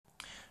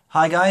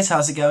Hi guys,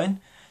 how's it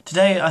going?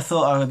 Today I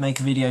thought I would make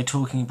a video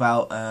talking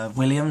about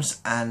Williams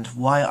and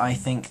why I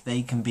think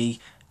they can be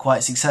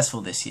quite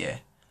successful this year.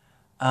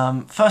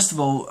 First of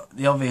all,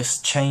 the obvious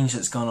change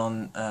that's gone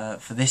on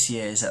for this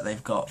year is that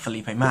they've got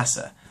Felipe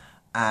Massa,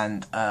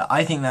 and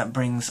I think that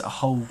brings a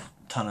whole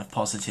ton of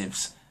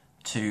positives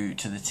to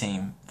the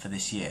team for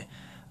this year.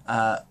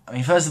 I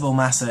mean, first of all,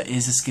 Massa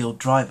is a skilled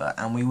driver,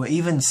 and we were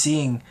even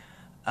seeing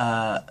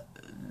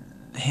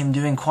him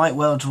doing quite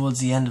well towards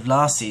the end of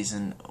last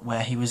season,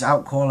 where he was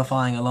out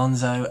qualifying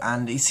Alonso,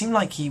 and it seemed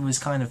like he was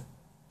kind of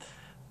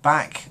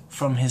back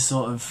from his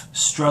sort of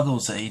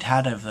struggles that he'd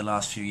had over the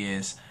last few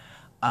years.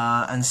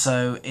 And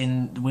so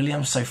in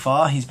Williams so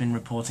far, he's been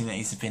reporting that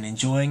he's been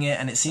enjoying it,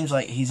 and it seems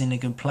like he's in a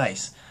good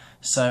place.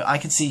 So I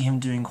could see him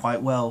doing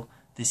quite well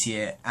this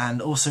year,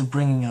 and also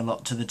bringing a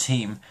lot to the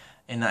team,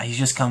 in that he's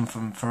just come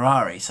from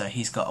Ferrari, so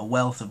he's got a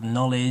wealth of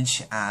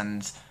knowledge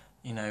and,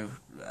 you know,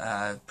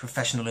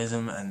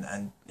 professionalism,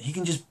 and he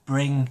can just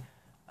bring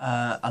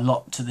a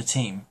lot to the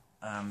team,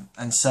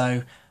 and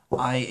so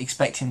I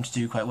expect him to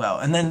do quite well.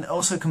 And then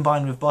also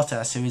combined with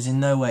Bottas, who is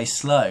in no way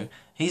slow,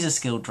 he's a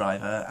skilled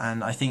driver,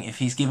 and I think if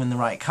he's given the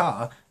right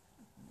car,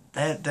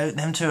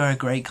 them two are a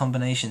great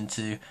combination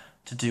to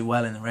do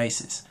well in the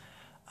races.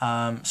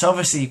 So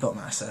obviously you've got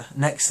Massa.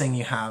 Next thing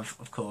you have,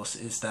 of course,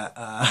 is that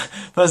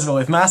first of all,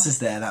 if Massa's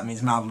there, that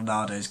means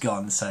Maldonado's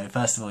gone. So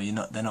first of all,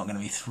 they're not going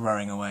to be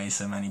throwing away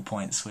so many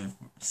points with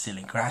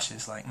silly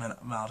crashes like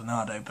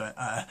Maldonado. But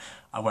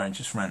I won't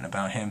just rant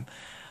about him.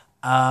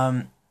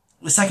 The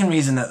second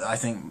reason that I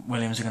think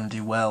Williams are going to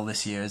do well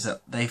this year is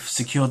that they've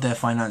secured their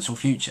financial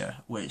future,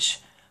 which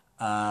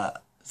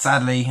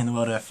sadly in the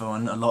world of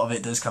F1, a lot of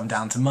it does come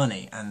down to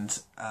money,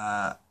 and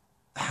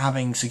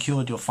having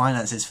secured your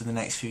finances for the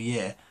next few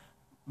years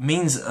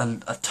means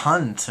a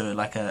ton to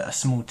like a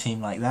small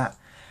team like that,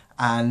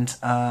 and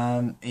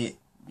it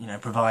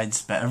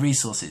provides better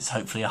resources,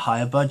 hopefully a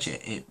higher budget.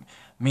 It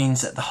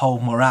means that the whole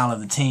morale of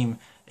the team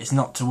is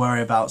not to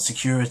worry about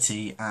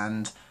security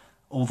and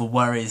all the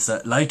worries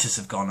that Lotus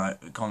have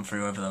gone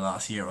through over the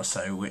last year or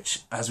so, which,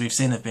 as we've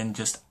seen, have been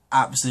just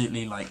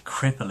absolutely like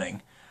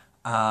crippling,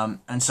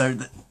 and so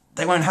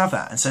they won't have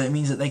that, and so it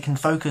means that they can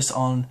focus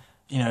on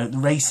the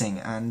racing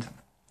and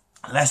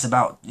less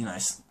about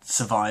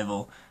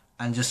survival,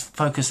 and just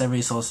focus their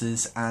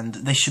resources, and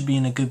they should be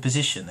in a good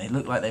position. They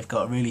look like they've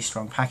got a really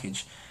strong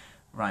package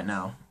right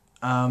now,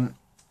 and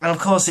of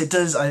course it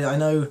does. I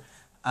know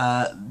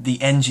the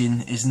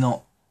engine is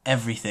not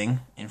everything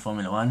in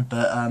Formula 1,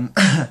 but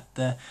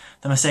the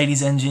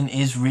Mercedes engine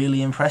is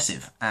really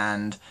impressive,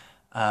 and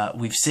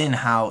we've seen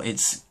how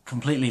it's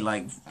completely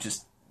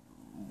just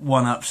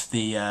one-upped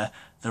the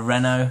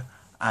Renault,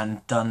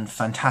 and done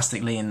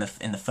fantastically in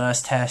the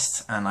first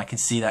test, and I can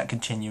see that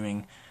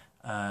continuing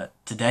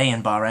today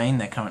in Bahrain.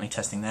 They're currently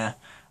testing there.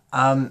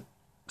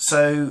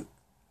 So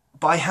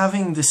by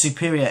having the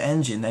superior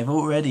engine, they're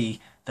already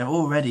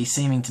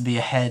seeming to be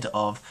ahead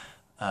of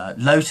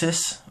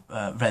Lotus,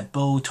 Red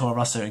Bull, Toro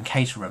Rosso, and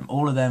Caterham.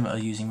 All of them are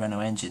using Renault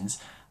engines,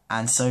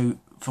 and so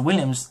for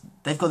Williams,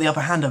 they've got the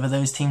upper hand over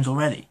those teams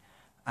already,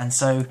 and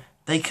so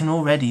they can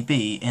already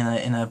be in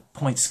a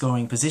point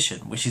scoring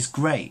position, which is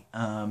great.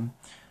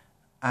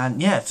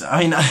 And yeah, I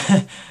mean,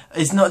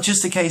 it's not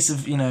just a case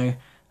of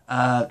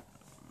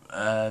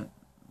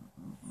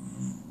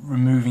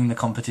removing the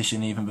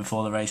competition even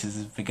before the races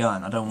have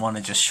begun. I don't want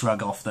to just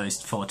shrug off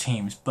those four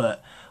teams,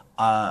 but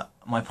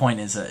my point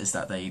is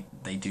that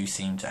they do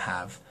seem to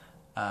have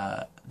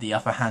the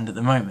upper hand at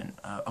the moment.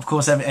 Of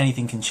course,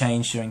 anything can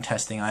change during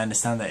testing. I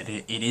understand that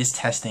it is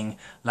testing.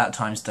 Lap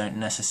times don't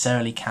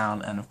necessarily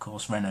count, and of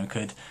course Renault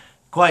could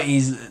quite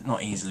easily,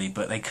 not easily,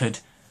 but they could.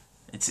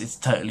 It's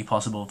totally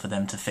possible for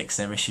them to fix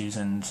their issues,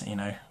 and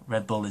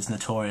Red Bull is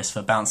notorious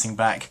for bouncing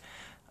back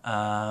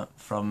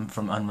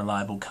from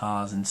unreliable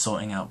cars and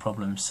sorting out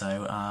problems.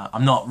 So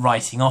I'm not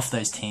writing off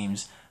those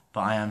teams,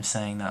 but I am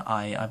saying that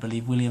I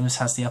believe Williams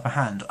has the upper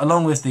hand,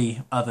 along with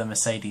the other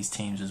Mercedes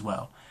teams as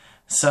well.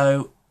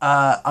 So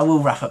I will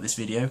wrap up this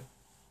video.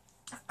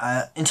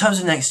 In terms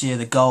of next year,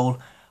 the goal,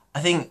 I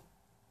think,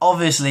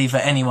 obviously for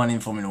anyone in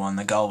Formula 1,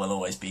 the goal will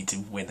always be to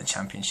win the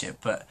championship,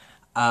 but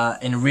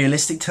in a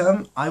realistic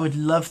term, I would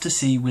love to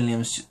see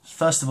Williams,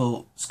 first of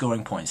all,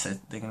 scoring points. They're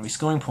going to be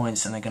scoring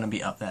points, and they're going to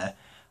be up there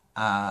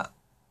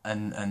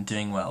and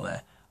doing well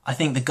there. I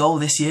think the goal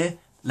this year,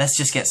 let's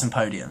just get some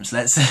podiums.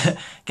 Let's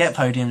get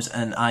podiums,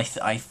 and I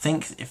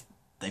think if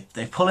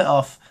they pull it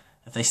off,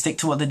 if they stick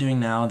to what they're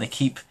doing now, they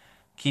keep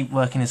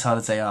working as hard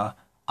as they are,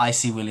 I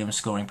see Williams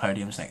scoring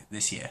podiums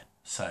this year.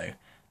 So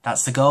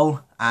that's the goal,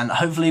 and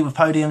hopefully with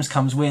podiums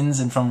comes wins,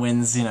 and from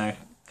wins,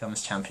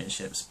 comes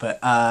championships. But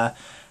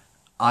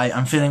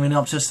I'm feeling really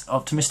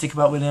optimistic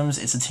about Williams.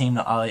 It's a team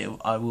that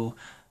I will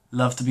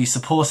love to be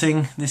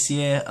supporting this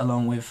year,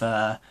 along with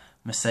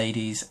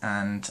Mercedes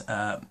and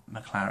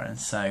McLaren.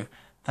 So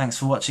thanks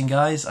for watching,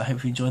 guys. I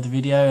hope you enjoyed the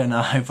video, and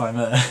I hope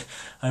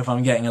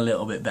I'm getting a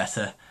little bit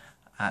better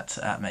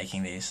at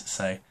making these.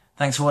 So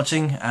thanks for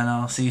watching, and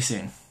I'll see you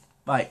soon.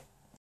 Bye.